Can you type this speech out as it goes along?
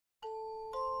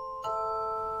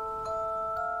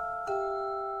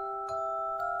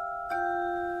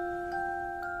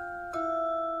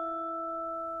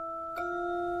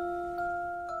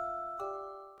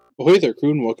Ahoy there, crew,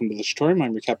 and welcome to Delishatorium.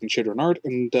 I'm your Captain Shayde Reynard,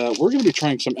 and we're going to be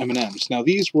trying some M&Ms. Now,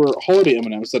 these were holiday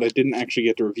M&Ms that I didn't actually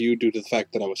get to review due to the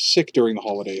fact that I was sick during the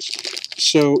holidays.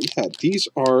 So, yeah, these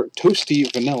are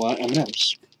Toasty Vanilla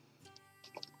M&Ms.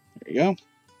 There you go.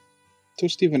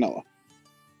 Toasty Vanilla.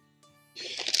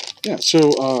 Yeah,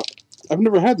 so, I've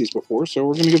never had these before, so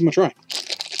we're going to give them a try.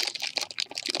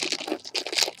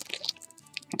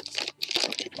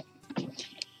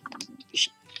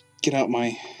 Just get out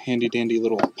my handy-dandy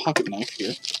little pocket knife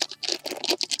here.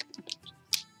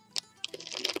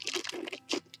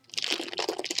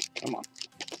 Come on.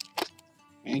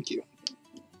 Thank you.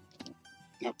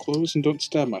 Now close and don't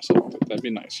stab myself with it. That'd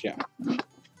be nice, yeah. There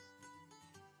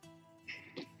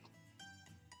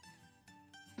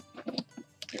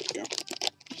we go.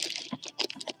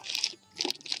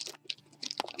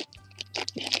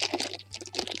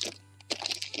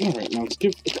 Alright, now let's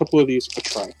give a couple of these a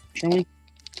try, shall we?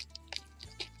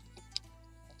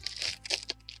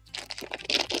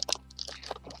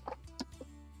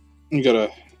 We got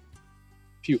a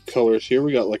few colors here.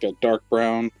 We got like a dark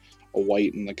brown, a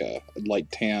white, and like a light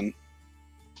tan.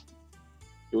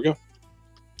 Here we go.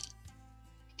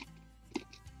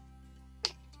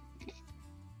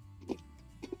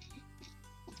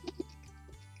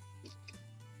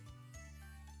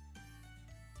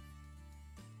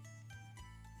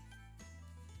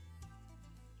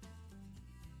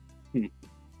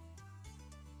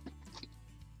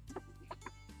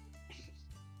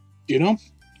 You know,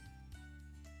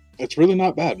 it's really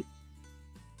not bad.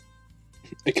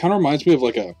 It kind of reminds me of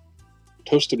like a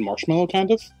toasted marshmallow, kind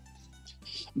of,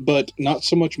 but not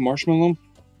so much marshmallow.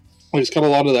 Like, it's got a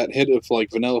lot of that hit of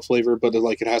like vanilla flavor, but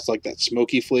it has like that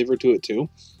smoky flavor to it too.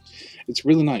 It's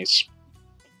really nice.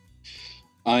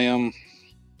 But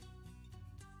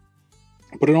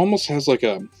it almost has like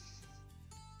a,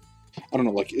 I don't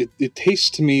know, like it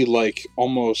tastes to me like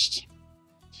almost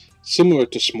similar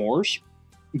to s'mores,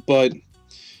 but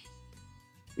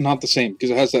not the same, because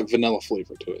it has that vanilla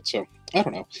flavor to it. So I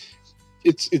don't know.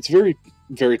 It's very,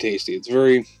 very tasty. It's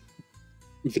very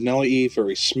vanilla-y,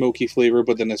 very smoky flavor,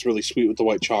 but then it's really sweet with the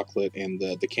white chocolate and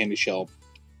the candy shell.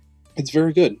 It's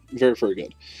very good. Very, very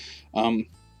good. When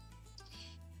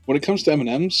it comes to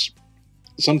M&Ms,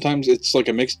 sometimes it's like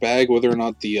a mixed bag whether or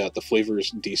not the flavor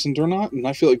is decent or not, and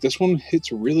I feel like this one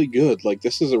hits really good. Like,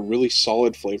 this is a really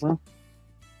solid flavor.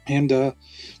 And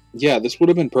yeah, this would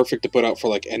have been perfect to put out for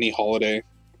like any holiday.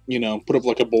 You know, put up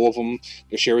like a bowl of them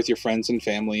to share with your friends and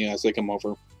family as they come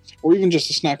over, or even just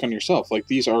a snack on yourself. Like,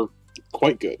 these are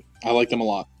quite good. I like them a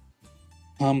lot.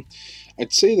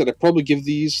 I'd say that I'd probably give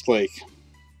these like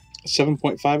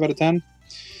 7.5 out of 10,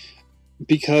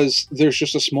 because there's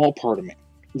just a small part of me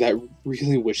that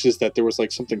really wishes that there was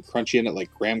like something crunchy in it,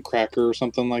 like graham cracker or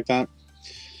something like that.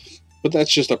 But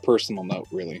that's just a personal note,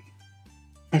 really.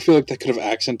 I feel like that could have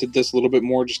accented this a little bit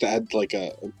more, just to add like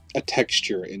a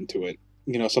texture into it.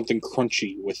 You know, something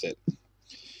crunchy with it.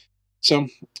 So,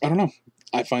 I don't know.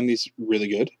 I find these really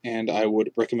good, and I would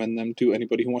recommend them to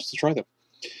anybody who wants to try them.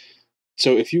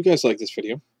 So, if you guys like this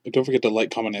video, don't forget to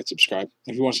like, comment, and subscribe.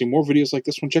 If you want to see more videos like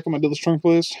this one, check out my Delishatorium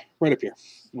playlist right up here.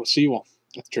 We'll see you all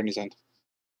at the journey's end.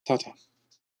 Ta-ta.